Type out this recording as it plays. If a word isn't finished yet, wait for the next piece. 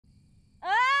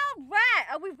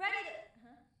we ready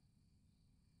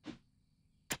to...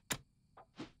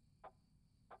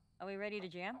 Are we ready to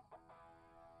jam?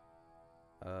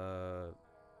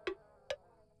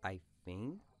 I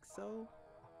think so.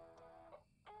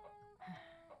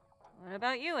 What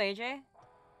about you, AJ?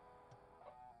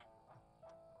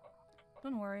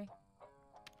 Don't worry.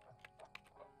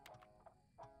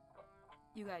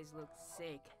 You guys look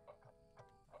sick.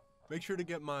 Make sure to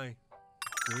get my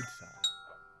good side.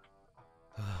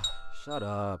 Shut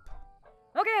up.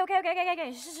 Okay.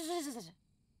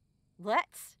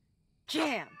 Let's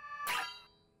jam.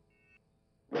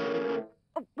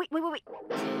 Oh, wait.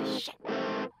 Shit.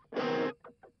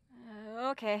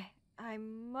 Okay, I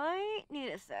might need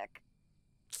a sec.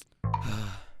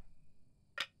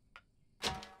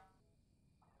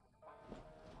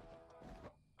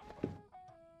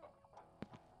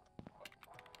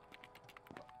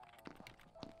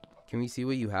 Can we see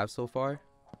what you have so far?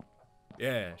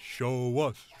 Yeah, show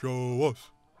us.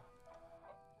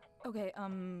 Okay,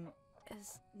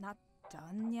 it's not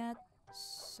done yet,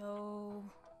 so...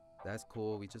 That's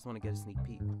cool. We just want to get a sneak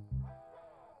peek.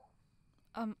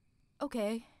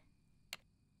 Okay.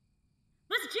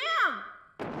 Let's jam!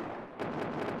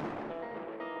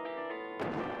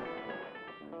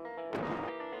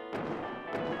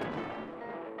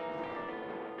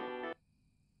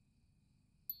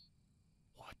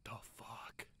 What the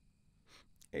fuck?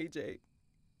 AJ,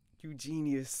 you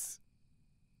genius.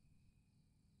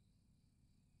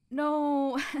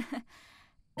 No,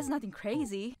 it's nothing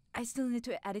crazy. I still need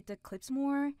to edit the clips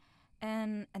more,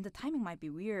 and the timing might be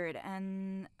weird,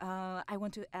 and I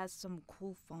want to add some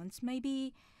cool fonts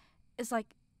maybe. It's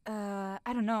like, I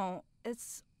don't know,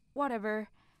 it's whatever.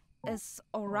 It's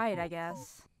alright, I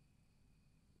guess.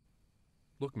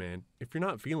 Look, man, if you're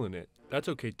not feeling it, that's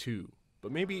okay too.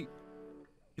 But maybe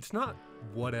it's not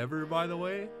whatever, by the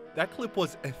way. That clip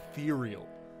was ethereal.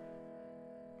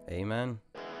 Amen.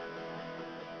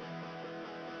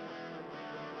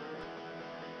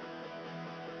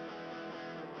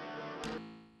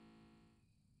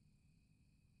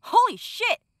 Holy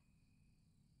shit!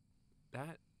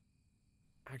 That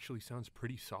actually sounds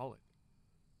pretty solid.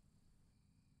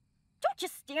 Don't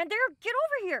just stand there, get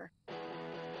over here!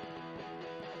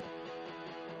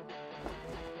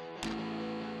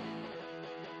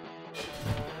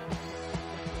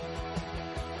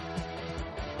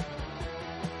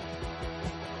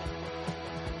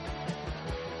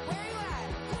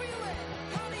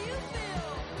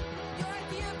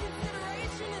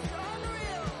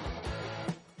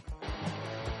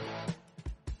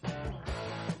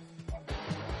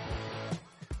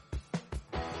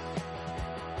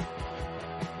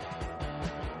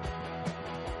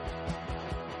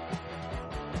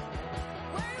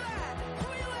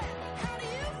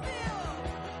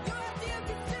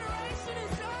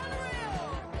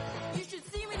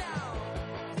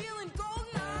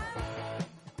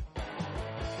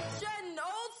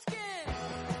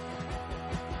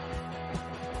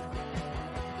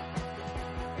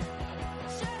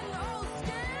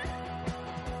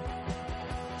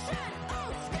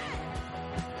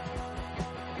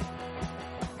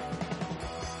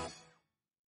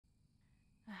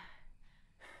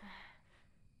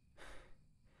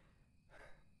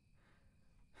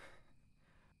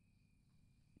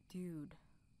 Dude.